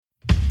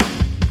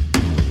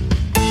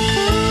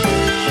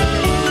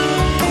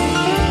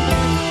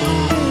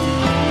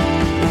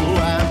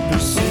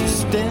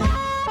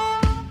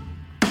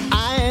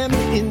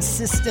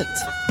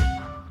persistent.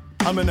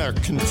 I'm in a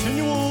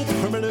continual,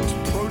 permanent,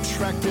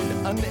 protracted,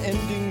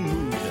 unending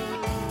mood.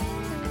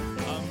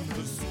 I'm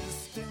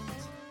persistent.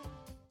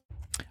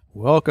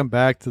 Welcome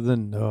back to the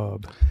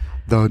Nub.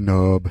 The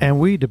Nub. And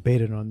we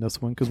debated on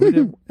this one because we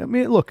didn't. I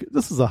mean, look,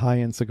 this is a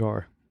high-end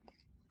cigar.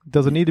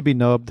 Does it need to be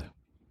nubbed?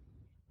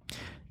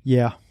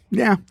 Yeah.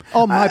 Yeah.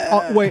 Oh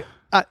my!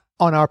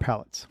 On our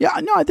palates. Yeah,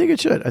 no, I think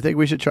it should. I think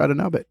we should try to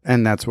nub it,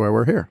 and that's why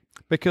we're here.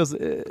 Because,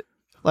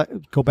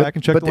 go back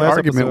and check the last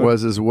argument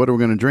episode. is what are we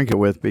going to drink it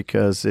with?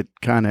 Because it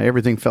kind of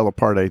everything fell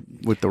apart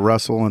with the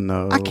Russell and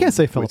the. I can't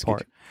say fell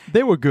apart.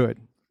 They were good,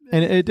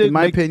 and it did. In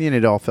my opinion,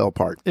 it all fell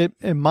apart.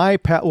 In my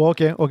palate, well,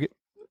 okay.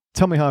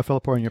 Tell me how it fell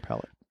apart in your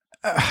palate.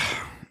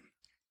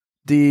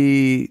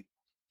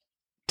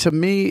 To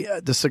me,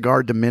 the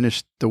cigar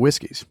diminished the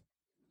whiskeys.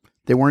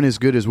 They weren't as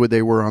good as what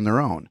they were on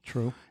their own.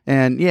 True.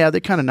 And yeah, they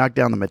kind of knocked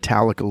down the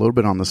metallic a little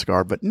bit on the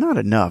cigar, but not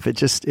enough.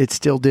 It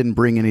still didn't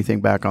bring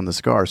anything back on the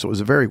cigar. So it was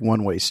a very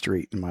one-way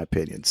street, in my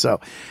opinion. So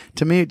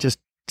to me, it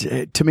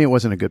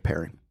wasn't a good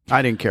pairing.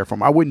 I didn't care for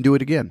them. I wouldn't do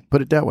it again.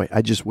 Put it that way.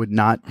 I just would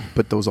not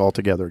put those all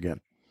together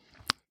again.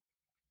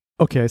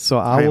 Okay, so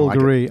I will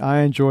agree.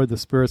 I enjoyed the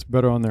spirits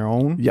better on their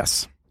own.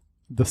 Yes.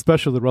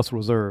 Especially the Russell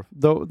Reserve.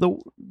 The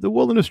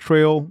Wilderness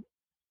Trail,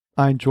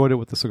 I enjoyed it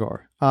with the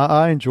cigar.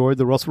 I enjoyed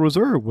the Russell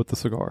Reserve with the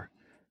cigar.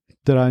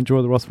 Did I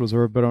enjoy the Russell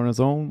Reserve better on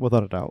its own?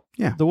 Without a doubt.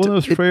 Yeah. The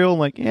Wilderness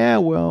Trail, it's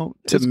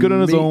good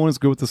on its own. It's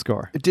good with the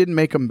cigar. It didn't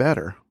make them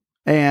better.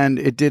 And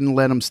it didn't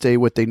let them stay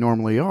what they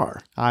normally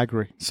are. I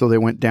agree. So they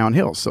went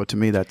downhill. So to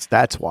me,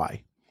 that's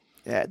why.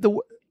 Yeah,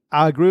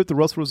 I agree with the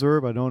Russell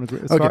Reserve. I don't agree.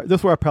 Okay. This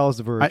is where our palates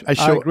diverge. I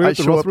agree with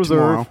the Russell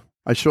Reserve.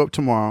 I show up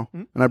tomorrow,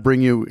 and I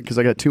bring you, because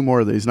I got 2 more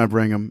of these, and I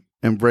bring them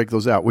and break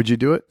those out. Would you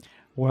do it?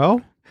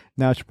 Well,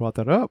 now that you brought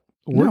that up,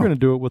 we're going to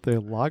do it with a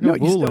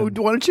Lagavulin.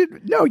 Why don't you?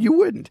 No, you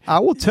wouldn't. I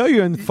will tell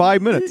you in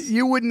 5 minutes.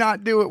 You would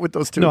not do it with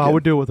those 2. No, again. I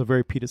would do it with a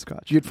very peated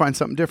scotch. You'd find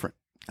something different.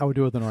 I would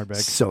do it with an Ardbeg.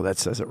 So that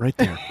says it right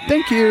there.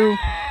 Thank you.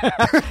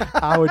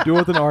 I would do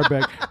it with an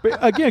Ardbeg. But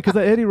again, because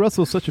Eddie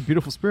Russell is such a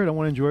beautiful spirit, I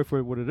want to enjoy it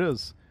for what it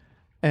is.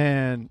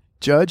 And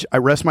Judge, I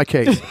rest my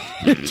case.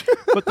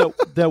 But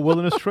that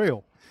Wilderness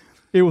Trail,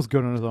 it was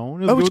good on its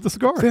own. It was good with the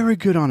cigar. Very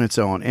good on its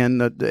own. And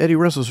the Eddie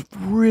Russell's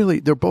really,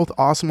 they're both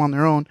awesome on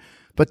their own,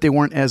 but they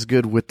weren't as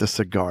good with the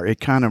cigar.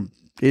 It kind of,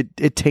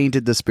 it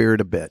tainted the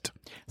spirit a bit.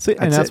 See,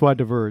 and that's why I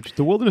diverged.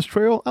 The Wilderness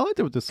Trail, I liked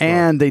it with the cigar.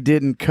 And they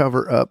didn't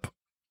cover up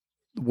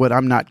what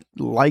I'm not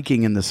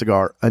liking in the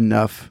cigar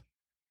enough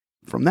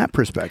from that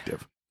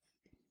perspective.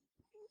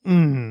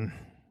 You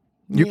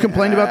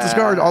complained about the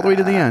cigar all the way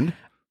to the end.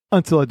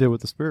 Until I did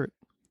with the spirit.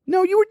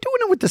 No, you were doing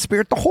it with the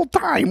spirit the whole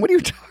time. What are you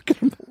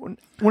talking about?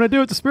 When I did it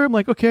with the spirit, I'm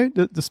like, okay,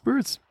 the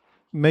spirits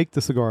make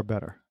the cigar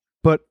better.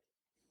 But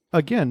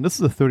again, this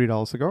is a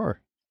 $30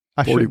 cigar.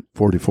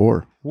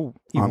 44. Ooh,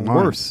 even online.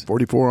 worse.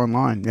 44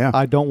 online, yeah.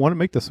 I don't want to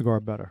make the cigar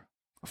better.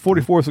 A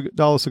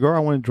 $44 cigar, I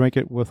want to drink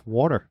it with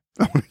water.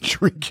 I want to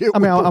drink it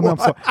I'm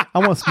sorry. I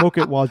want to smoke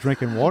it while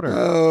drinking water.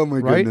 Oh, my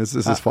goodness.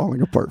 This is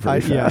falling apart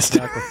very fast.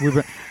 Yeah, exactly.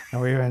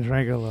 We've been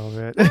drinking a little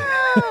bit.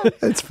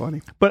 It's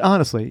funny. But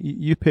honestly,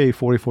 you pay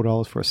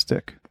 $44 for a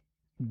stick.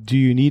 Do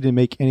you need to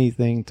make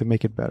anything to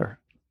make it better?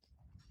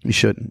 You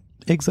shouldn't.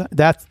 Exactly.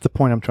 That's the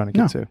point I'm trying to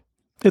get to.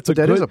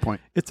 That is a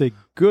point. It's a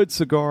good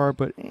cigar,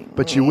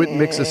 but you wouldn't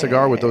mix a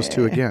cigar with those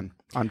 2 again.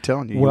 I'm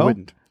telling you, you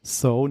wouldn't.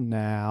 So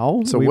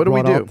now, what do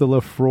we do? The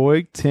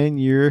Laphroig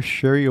 10-year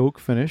sherry oak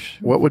finish.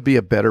 What would be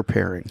a better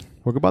pairing?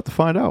 We're about to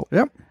find out.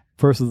 Yep.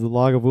 Versus the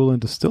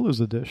Lagavulin Distiller's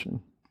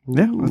Edition. Ooh,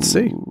 yeah, let's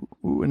see.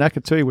 And I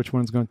can tell you which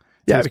one's going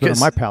to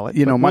because on my palate.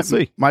 You know,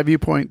 we'll my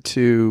viewpoint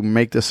to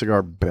make the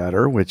cigar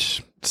better,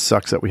 which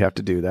sucks that we have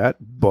to do that,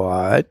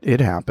 but it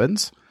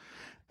happens.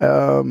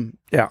 I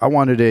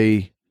wanted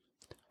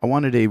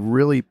a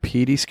really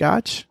peaty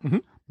scotch,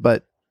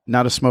 but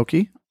not a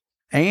smoky,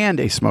 and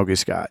a smoky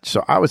scotch.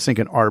 So I was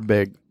thinking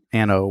Ardbeg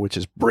Anno, which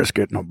is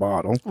brisket in a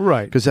bottle.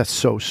 Right. Because that's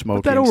so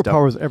smoky. But that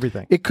overpowers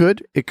everything. It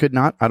could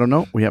not. I don't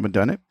know. We haven't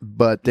done it.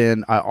 But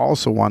then I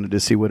also wanted to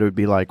see what it would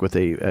be like with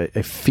a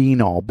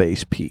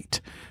phenol-based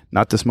peat.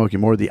 Not the smoky,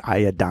 more the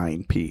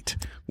iodine peat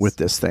with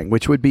this thing,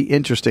 which would be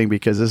interesting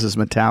because this is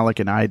metallic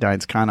and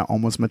iodine's kind of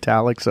almost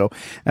metallic. So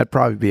that'd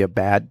probably be a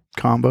bad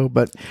combo.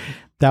 But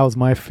that was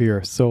my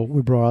fear. So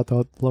we brought out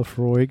the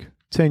Laphroig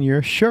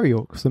 10-year sherry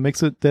oak. So it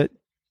makes it that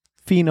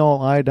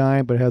phenol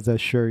iodine, but it has that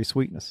sherry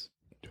sweetness.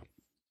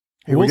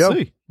 Here we go.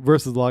 See.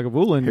 Versus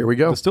Lagavulin. Here we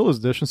go. Distiller's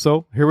Edition.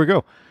 So here we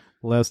go.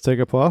 Let's take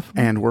a puff.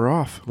 And we're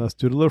off. Let's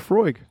do the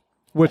Laphroig,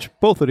 which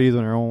both of these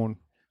on their own.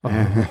 Yeah,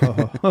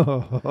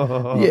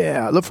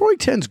 Laphroig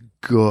 10's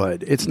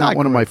good. It's not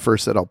one of my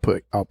first that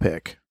I'll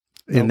pick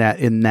in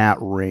that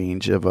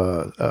range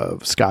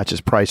of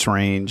Scotch's price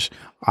range,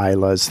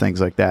 Isla's,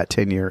 things like that,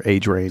 10-year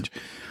age range.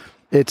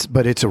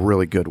 But it's a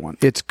really good one.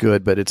 It's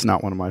good, but it's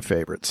not one of my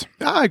favorites.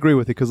 I agree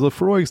with you because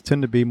Laphroigs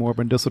tend to be more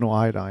medicinal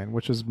iodine,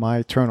 which is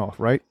my turnoff,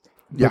 right?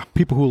 Yeah. But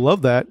people who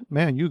love that,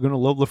 man, you're going to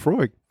love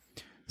Laphroig.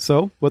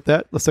 So with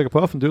that, let's take a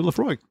puff and do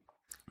Laphroig.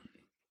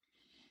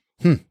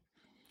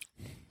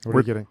 What are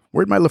you getting?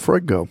 Where'd my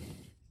Laphroig go?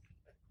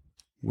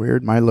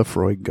 Where'd my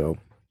Laphroig go?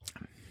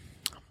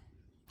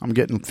 I'm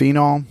getting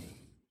phenol,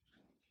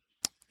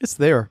 It's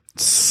there.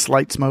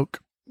 slight smoke,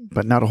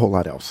 but not a whole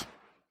lot else.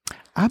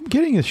 I'm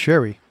getting a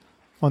sherry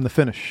on the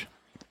finish.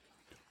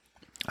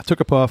 I took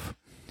a puff.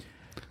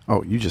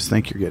 Oh, you just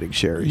think you're getting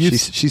sherry. You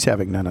She's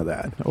having none of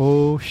that.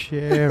 Oh,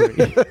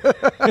 sherry.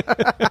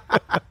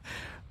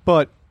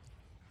 But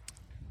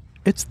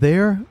it's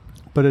there,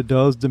 but it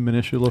does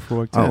diminish your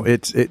Laphroig 10.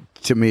 Oh,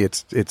 to me,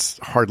 it's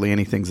hardly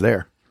anything's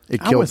there. It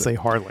kills I would it. say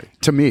hardly.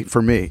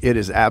 For me, it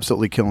is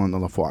absolutely killing the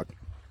Laphroig.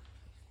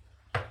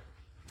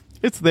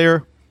 It's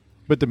there,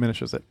 but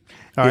diminishes it.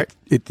 All right.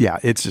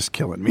 It's just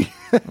killing me.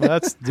 Well,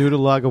 that's due to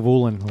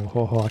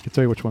Lagavulin. I can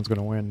tell you which one's going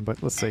to win,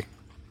 but let's see.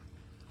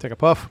 Take a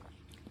puff.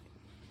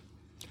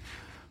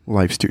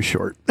 Life's too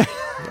short.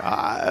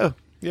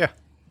 Yeah.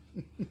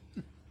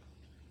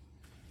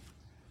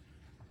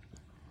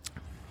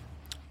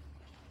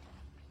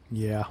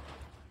 Yeah.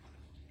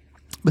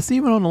 But see,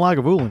 even on the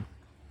Lagavulin,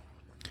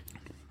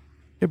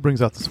 it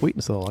brings out the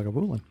sweetness of the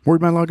Lagavulin.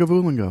 Where'd my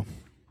Lagavulin go?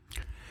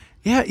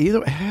 Yeah,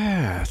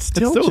 It's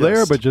still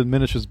there, but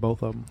diminishes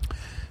both of them.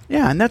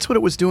 Yeah, and that's what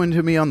it was doing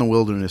to me on the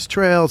Wilderness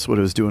Trail. It's what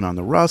it was doing on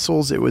the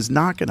Russells. It was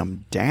knocking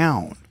them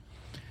down,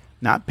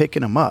 not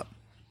picking them up.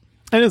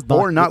 And it's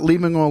not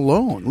leaving them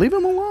alone. Leave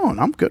them alone.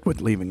 I'm good with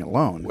leaving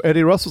alone.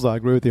 Eddie Russell's, I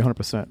agree with you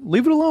 100%.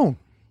 Leave it alone.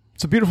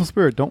 It's a beautiful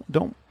spirit. Don't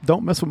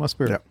mess with my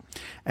spirit. Yeah.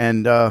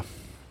 And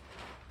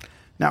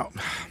now,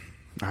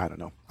 I don't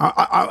know.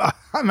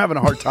 I'm having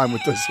a hard time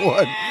with this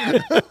one.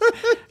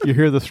 You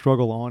hear the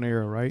struggle on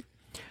air, right?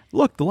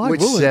 Look, the Lagavulin.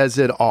 Which says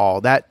it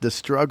all. The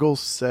struggle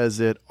says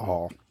it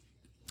all.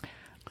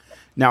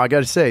 Now, I got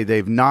to say,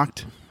 they've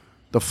knocked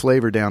the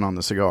flavor down on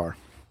the cigar.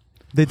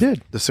 They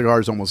did. The cigar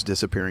is almost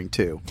disappearing,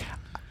 too.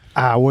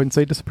 I wouldn't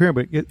say disappearing,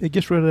 but it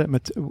gets rid of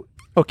that.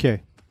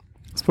 Okay,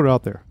 let's put it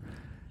out there.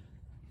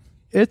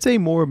 It's a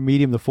more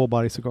medium to full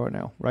body cigar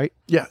now, right?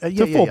 Yeah, it's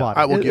a full body.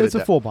 I will give it's it a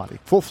that. full body,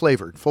 full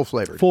flavored. full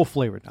flavored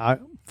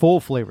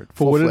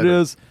for what it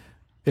is.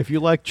 If you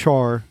like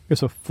char,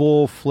 it's a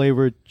full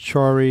flavored,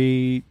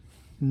 charry,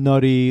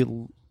 nutty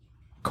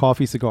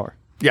coffee cigar.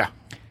 Yeah,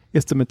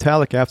 it's the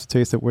metallic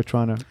aftertaste that we're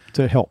trying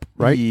to help,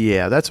 right?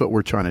 Yeah, that's what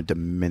we're trying to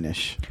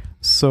diminish.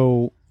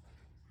 So,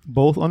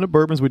 both on the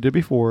bourbons we did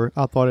before,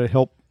 I thought it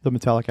helped the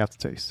metallic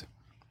aftertaste,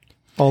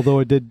 although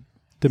it did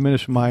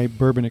diminish my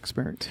bourbon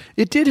experience.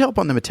 It did help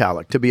on the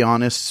metallic, to be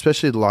honest,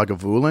 especially the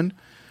Lagavulin.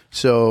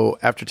 So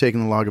after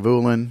taking the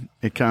Lagavulin,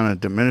 it kind of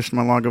diminished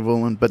my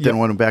Lagavulin, but then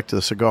when I went back to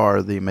the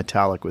cigar, the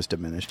metallic was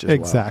diminished as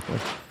exactly.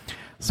 well.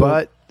 So,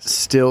 but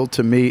still,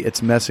 to me,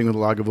 it's messing with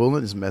the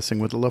Lagavulin, it's messing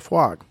with the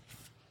Laphroig.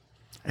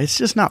 It's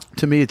just not,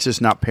 to me, it's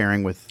just not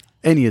pairing with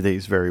any of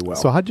these very well.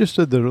 So I just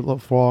did the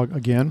Laphroig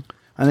again.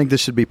 I think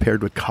this should be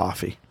paired with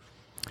coffee.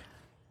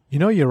 You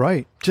know, you're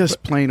right.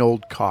 Just plain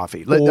old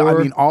coffee. I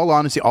mean, all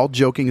honesty, all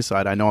joking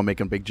aside, I know I'm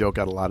making a big joke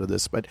out of a lot of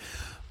this, but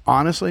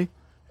honestly,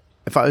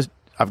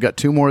 I've got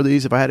 2 more of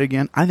these. If I had it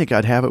again, I think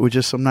I'd have it with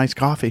just some nice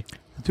coffee.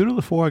 Do the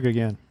Laphroig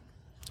again.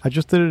 I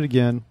just did it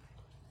again.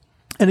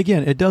 And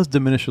again, it does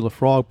diminish the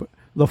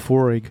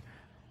Laphroig,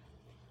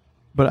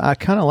 but I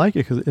kind of like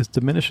it because it's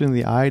diminishing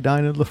the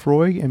iodine of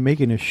Laphroig and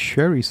making it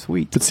sherry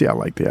sweet. But see, I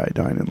like the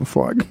iodine in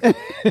Laphroig.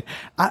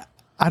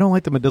 I don't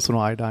like the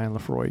medicinal iodine in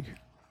Laphroig.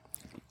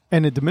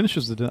 And it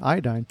diminishes the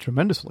iodine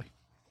tremendously.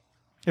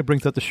 It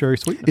brings out the sherry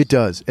sweetness. It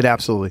does. It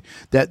absolutely.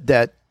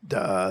 The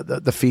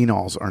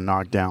phenols are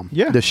knocked down.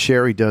 Yeah. The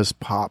sherry does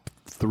pop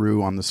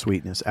through on the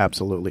sweetness.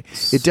 Absolutely.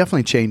 It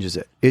definitely changes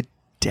it. It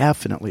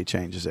definitely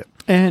changes it.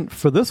 And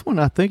for this one,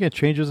 I think it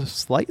changes it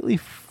slightly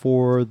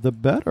for the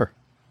better.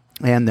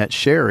 And that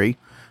sherry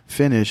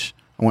finish,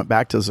 I went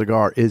back to the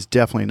cigar, is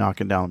definitely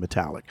knocking down the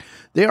metallic.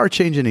 They are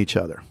changing each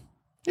other.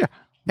 Yeah.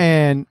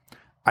 And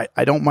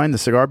I don't mind the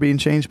cigar being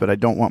changed, but I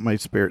don't want my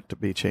spirit to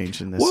be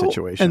changed in this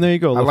situation. And there you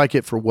go. I like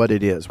it for what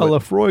it is. A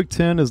Laphroig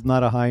 10 is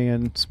not a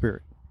high-end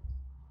spirit.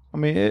 I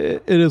mean,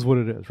 it is what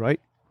it is, right?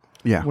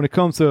 Yeah. When it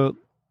comes to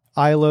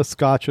Isla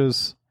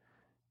Scotches,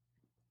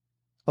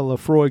 a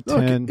Laphroig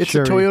 10 it's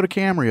sherry. a Toyota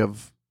Camry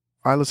of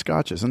Isla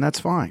Scotches, and that's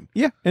fine.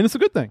 Yeah, and it's a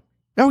good thing.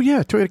 Oh,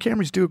 yeah. Toyota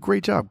Camrys do a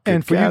great job. Good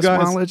and for gas you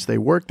guys, mileage, they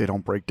work. They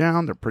don't break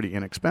down. They're pretty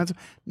inexpensive.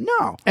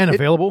 No.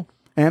 Available.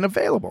 And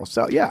available.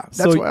 So, yeah,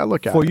 that's why I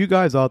look at it. For you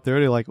guys out there,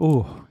 they're like,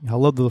 oh, I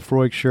love the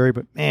Laphroig sherry,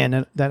 but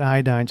man, that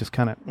iodine just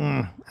kind of,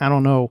 I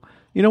don't know.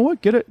 You know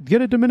what? Get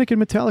a Dominican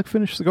metallic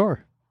finish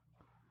cigar.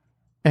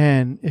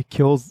 And it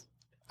kills,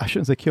 I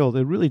shouldn't say kills,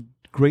 it really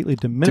greatly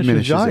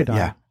diminishes the iodine.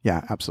 Yeah,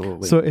 yeah,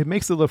 absolutely. So it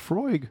makes the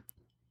Laphroig,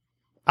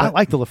 I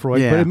like the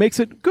Laphroig, but it makes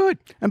it good.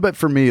 But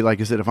for me,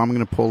 like I said, if I'm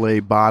going to pull a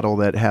bottle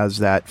that has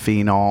that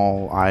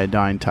phenol,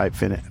 iodine type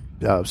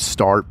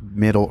start,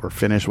 middle, or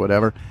finish,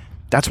 whatever,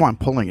 that's why I'm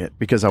pulling it,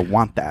 because I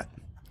want that.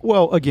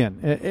 Well, again,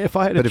 if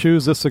I had to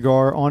choose this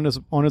cigar on its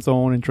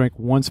own and drink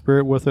one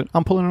spirit with it,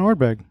 I'm pulling an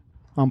Ardbeg.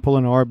 I'm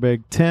pulling an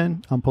Ardbeg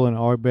 10. I'm pulling an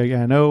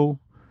Ardbeg NO.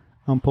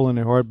 I'm pulling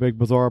an Ardbeg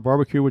Bazaar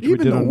Barbecue, which we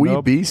did on Wee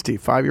Nub. Beastie,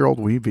 5-year-old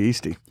Wee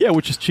Beastie. Yeah,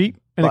 which is cheap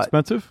and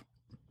expensive,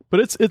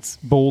 but it's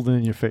bold and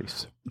in your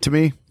face. To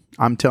me,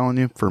 I'm telling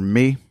you, for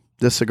me,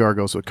 This cigar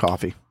goes with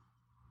coffee.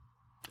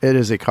 It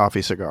is a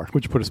coffee cigar.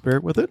 Would you put a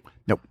spirit with it?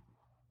 Nope.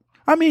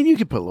 I mean, you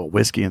could put a little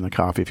whiskey in the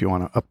coffee if you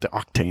want to up the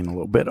octane a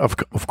little bit,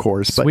 of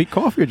course. Sweet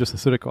coffee or just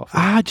acidic coffee?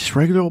 Just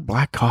regular old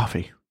black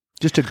coffee.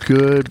 Just a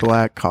good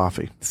black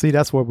coffee. See,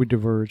 that's where we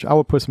diverge. I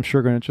would put some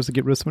sugar in it just to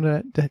get rid of some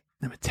of that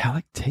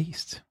metallic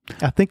taste.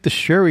 I think the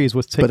sherry is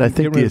what's taking get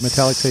rid of the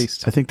metallic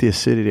taste. I think the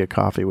acidity of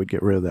coffee would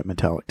get rid of that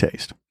metallic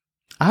taste.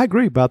 I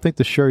agree, but I think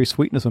the sherry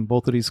sweetness on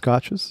both of these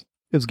scotches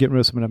is getting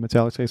rid of some of that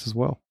metallic taste as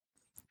well.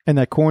 And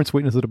that corn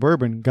sweetness of the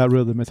bourbon got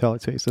rid of the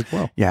metallic taste as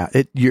well. Yeah,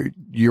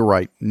 you're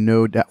right.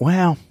 No doubt.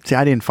 Well, see,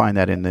 I didn't find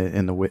that in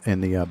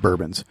the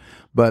bourbons,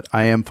 but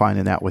I am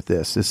finding that with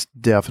this. It's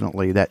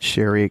definitely that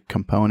sherry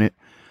component.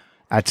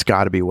 That's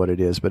got to be what it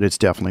is, but it's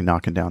definitely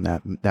knocking down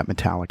that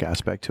metallic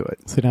aspect to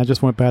it. See, now I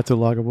just went back to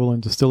the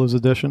Lagavulin Distiller's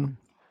Edition.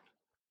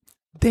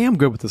 Damn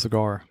good with the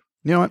cigar.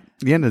 You know what? At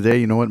the end of the day,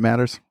 you know what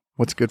matters?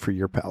 What's good for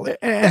your palate.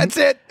 That's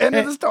it. End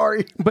of the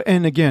story.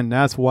 And again,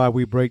 that's why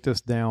we break this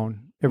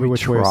down every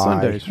which way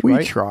Sundays, right?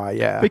 We try,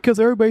 yeah. Because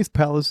everybody's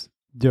palate is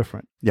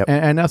different. Yep.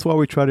 And that's why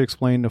we try to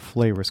explain the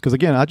flavors. Because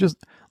again,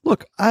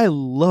 I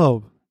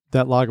love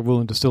that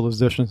Lagavulin Distiller's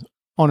Edition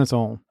on its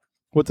own.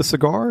 With the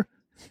cigar,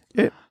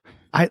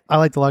 I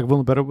like the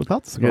Lagavulin better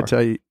without the cigar. I gotta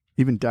tell you,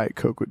 even Diet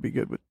Coke would be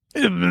good with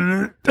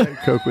Diet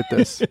Coke with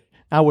this.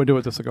 I would do it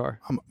with the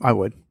cigar. I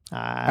would.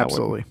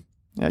 Absolutely.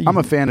 Yeah, I'm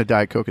a fan of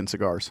Diet Coke and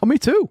cigars. Oh, me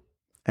too.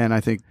 And I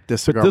think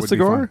this cigar with would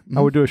be fun.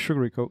 I would do a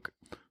sugary Coke,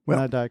 well,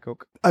 not a Diet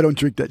Coke. I don't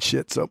drink that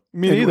shit, so.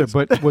 Me neither,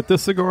 but with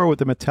this cigar, with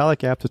the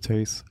metallic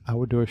aftertaste, I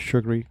would do a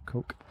sugary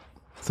Coke.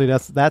 See,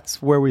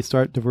 that's where we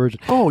start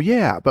diverging. Oh,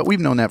 yeah, but we've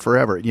known that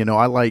forever. You know,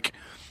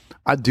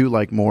 I do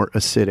like more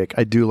acidic.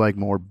 I do like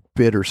more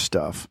bitter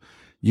stuff.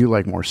 You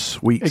like more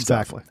sweet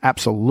exactly. stuff.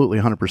 Absolutely,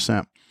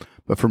 100%.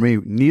 But for me,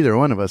 neither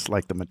one of us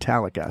like the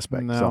metallic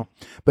aspect. No. So,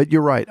 but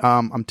you're right.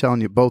 I'm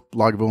telling you, both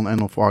Lagavulin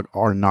and Laphroig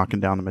are knocking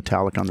down the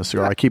metallic on the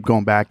cigar. I keep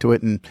going back to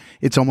it, and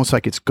it's almost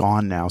like it's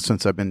gone now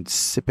since I've been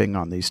sipping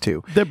on these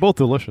two. They're both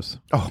delicious.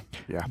 Oh,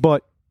 yeah.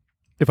 But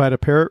if I had to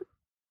pair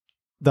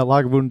that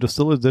Lagavulin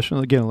Distiller Edition,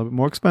 again, a little bit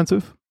more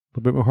expensive, a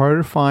little bit more harder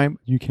to find.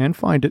 You can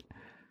find it.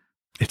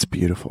 It's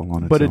beautiful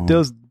on its but own. It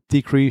does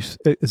decrease.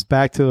 It's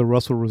back to the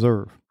Russell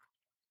Reserve.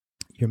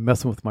 You're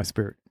messing with my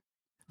spirit.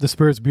 The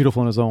spirit's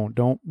beautiful on its own.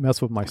 Don't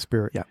mess with my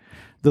spirit. Yeah.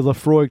 The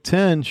Laphroig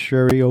 10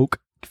 Sherry Oak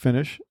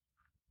finish,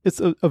 it's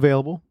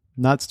available,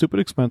 not stupid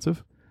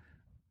expensive,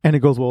 and it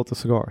goes well with the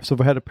cigar. So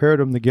if I had to pair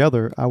them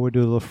together, I would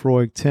do the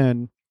Laphroig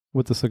 10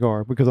 with the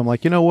cigar because I'm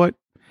like, you know what?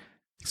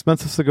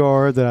 Expensive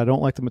cigar that I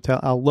don't like the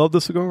metallic. I love the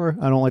cigar.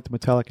 I don't like the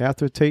metallic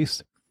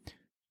aftertaste.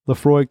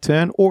 Laphroig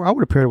 10, or I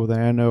would have paired it with an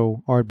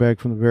Anno Ardbeg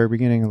from the very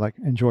beginning and like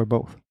enjoy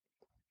both.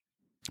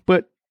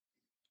 But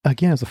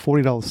again, it's a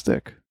 $40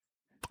 stick.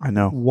 I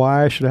know.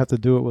 Why should I have to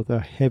do it with a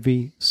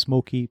heavy,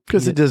 smoky?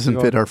 Because it doesn't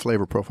fit our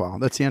flavor profile.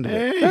 That's the end of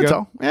it. That's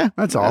all. Yeah,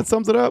 that's all. That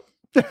sums it up.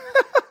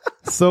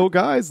 So,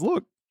 guys,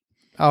 look,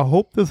 I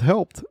hope this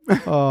helped.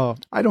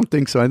 I don't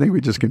think so. I think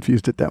we just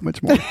confused it that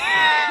much more.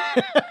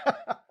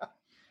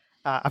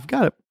 I've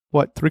got,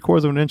 3/4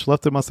 of an inch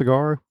left of my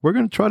cigar. We're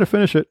going to try to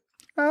finish it.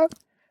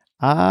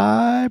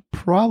 I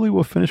probably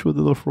will finish with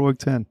the Laphroig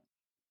 10.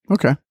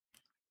 Okay.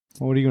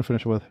 Well, what are you going to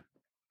finish with?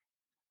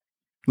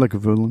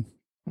 Lagavulin.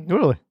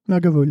 Really?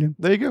 Lagavulin.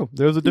 There you go.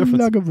 There's a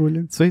difference.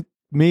 Lagavulin. See,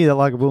 me, that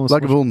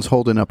Lagavulin's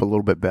holding up a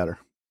little bit better.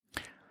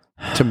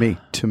 To me,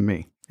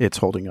 it's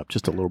holding up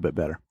just a little bit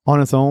better. On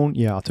its own,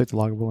 yeah, I'll take the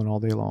Lagavulin all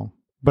day long.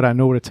 But I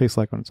know what it tastes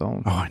like on its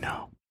own. Oh, I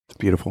know. It's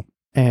beautiful.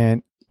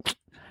 And a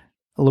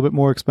little bit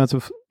more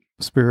expensive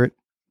spirit.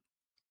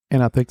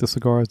 And I think the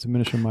cigar is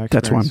diminishing my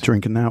experience. That's why I'm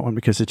drinking that one,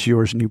 because it's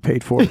yours and you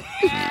paid for it.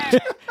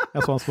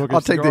 That's why I'm smoking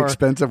I'll take the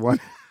expensive one.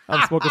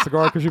 I'm smoking a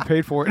cigar because you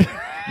paid for it.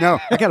 No,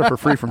 I got it for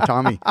free from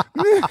Tommy.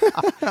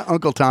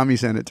 Uncle Tommy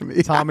sent it to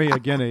me. Tommy,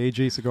 again, at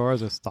AG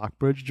Cigars at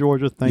Stockbridge,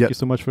 Georgia. Thank you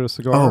so much for the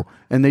cigar. Oh,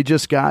 and they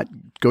just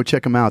go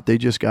check them out. They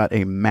just got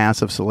a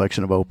massive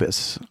selection of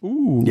Opus.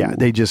 Ooh. Yeah,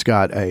 they just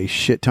got a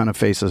shit ton of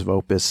faces of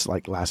Opus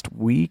like last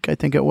week, I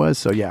think it was.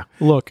 So yeah,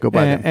 look, go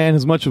buy them. And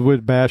as much as we're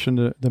bashing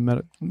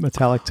the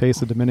metallic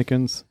taste of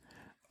Dominicans,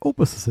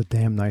 Opus is a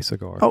damn nice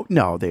cigar. Oh,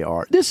 no, they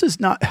are. This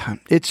is not,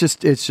 it's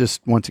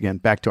just once again,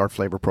 back to our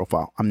flavor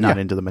profile. I'm not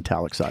into the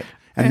metallic side.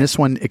 And this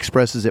one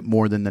expresses it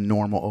more than the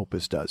normal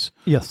Opus does.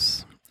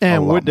 Yes.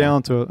 And we're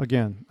down to,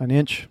 again, an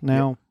inch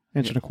now,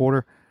 inch and a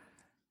quarter.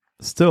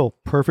 Still,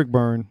 perfect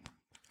burn.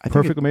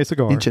 Perfectly made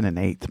cigar. Inch and an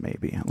eighth,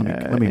 maybe.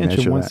 Let me inch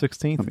measure and that.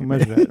 1/16.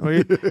 Measure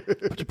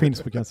that. Put your penis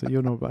up against it.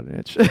 You'll know about an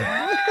inch.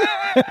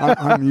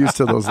 I'm used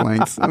to those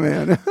lengths,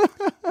 man.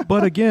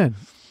 But again,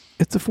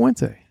 it's a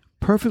Fuente.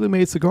 Perfectly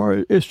made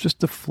cigar. It's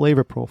just the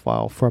flavor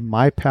profile. For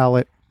my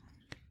palate,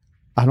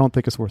 I don't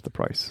think it's worth the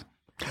price.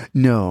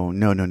 No.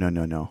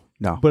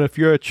 But if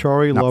you're a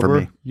Chari Not for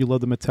lover, me. you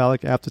love the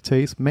metallic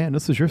aftertaste, man,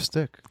 this is your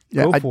stick.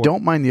 Yeah, Go I for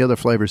don't mind the other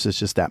flavors. It's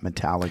just that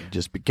metallic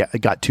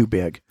it got too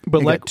big.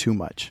 But it like got too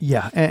much.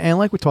 Yeah, and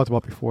like we talked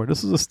about before,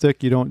 this is a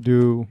stick you don't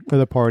do at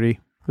a party.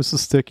 This is a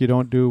stick you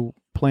don't do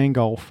playing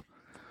golf.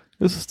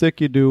 This is a stick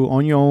you do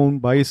on your own,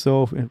 by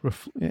yourself, and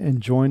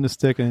enjoying the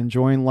stick and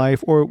enjoying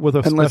life, or with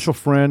a special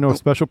friend or a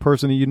special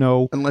person that you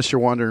know. Unless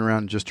you're wandering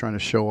around just trying to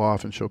show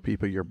off and show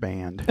people your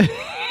band.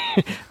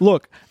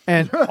 Look,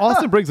 and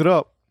Austin brings it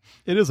up.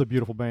 It is a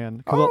beautiful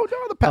band. Oh, no,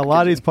 the packaging. A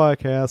lot of these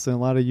podcasts and a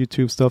lot of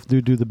YouTube stuff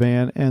do the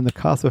band, and the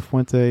Casa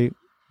Fuente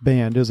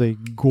band is a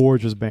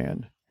gorgeous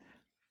band.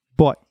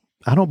 But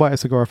I don't buy a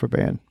cigar for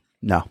band.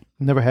 No.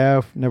 Never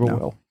have, never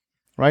will.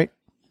 Right?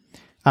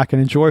 I can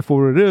enjoy it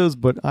for what it is,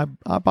 but I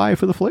buy it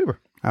for the flavor.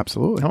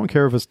 Absolutely. I don't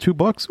care if it's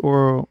 $2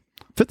 or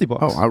 $50.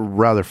 Oh, I'd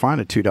rather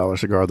find a $2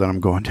 cigar than I'm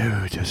going,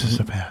 dude, this is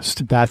the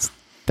best. That's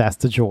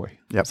the joy.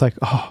 Yep. It's like,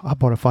 oh, I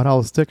bought a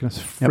 $5 stick and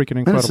it's freaking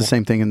incredible. And it's the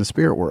same thing in the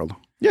spirit world.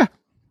 Yeah.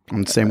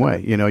 In the same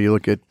way. You know, you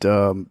look at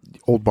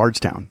Old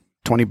Bardstown,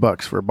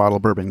 $20 for a bottle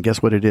of bourbon.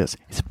 Guess what it is?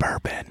 It's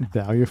bourbon.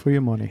 Value for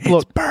your money.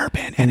 It's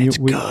bourbon, and it's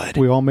good.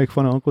 We all make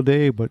fun of Uncle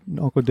Dave, but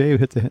Uncle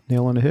Dave hit the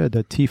nail on the head.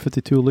 That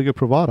T52 Liga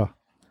Privada.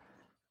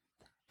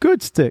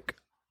 Good stick,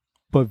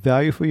 but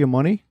value for your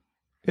money.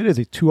 It is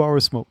a 2-hour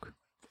smoke.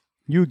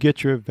 You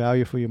get your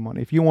value for your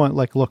money. If you want,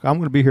 like, look, I'm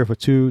going to be here for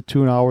 2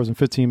 hours and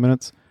 15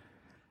 minutes.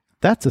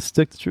 That's a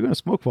stick that you're going to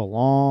smoke for a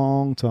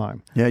long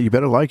time. Yeah, you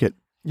better like it.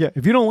 Yeah,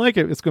 if you don't like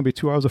it, it's going to be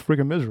 2 hours of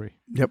friggin' misery.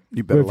 Yep,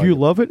 you better. But if you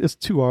love it, it's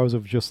 2 hours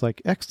of just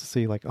like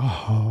ecstasy. Like,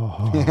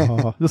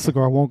 this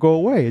cigar won't go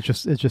away. It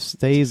just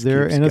stays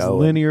there, and it's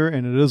linear,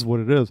 and it is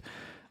what it is.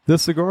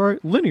 This cigar,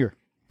 linear.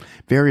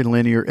 Very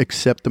linear,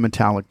 except the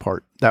metallic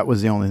part. That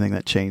was the only thing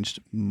that changed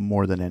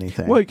more than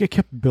anything. Well, it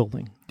kept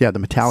building. Yeah, the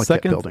metallic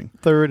kept building.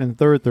 Third,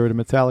 the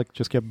metallic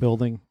just kept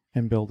building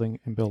and building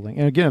and building.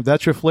 And again, if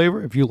that's your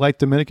flavor, if you like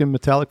Dominican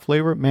metallic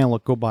flavor, man,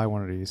 look, go buy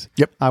one of these.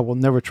 Yep. I will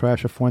never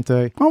trash a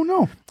Fuente. Oh,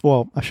 no.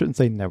 Well, I shouldn't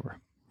say never.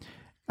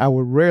 I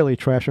would rarely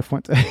trash a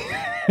Fuente.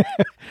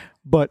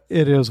 But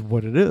it is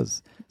what it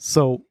is.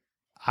 So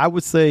I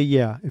would say,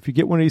 yeah, if you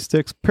get one of these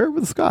sticks, pair it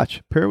with a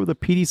scotch. Pair it with a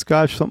peaty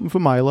scotch, something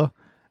from Isla,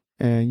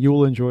 and you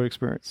will enjoy the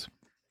experience.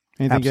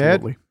 Anything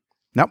Absolutely. to add?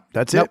 Nope,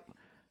 that's it.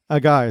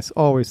 Guys,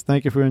 always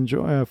thank you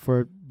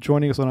for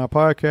joining us on our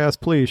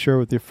podcast. Please share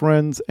with your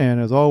friends.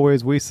 And as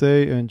always, we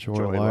say enjoy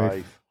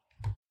life.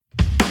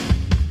 Oh,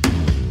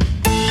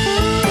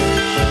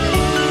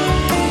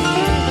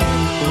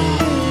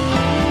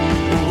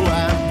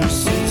 I'm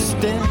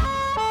persistent.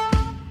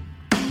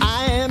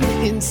 I am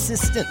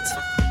insistent.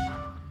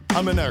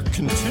 I'm in a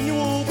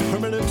continual,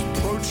 permanent,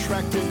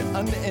 protracted,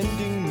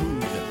 unending mood.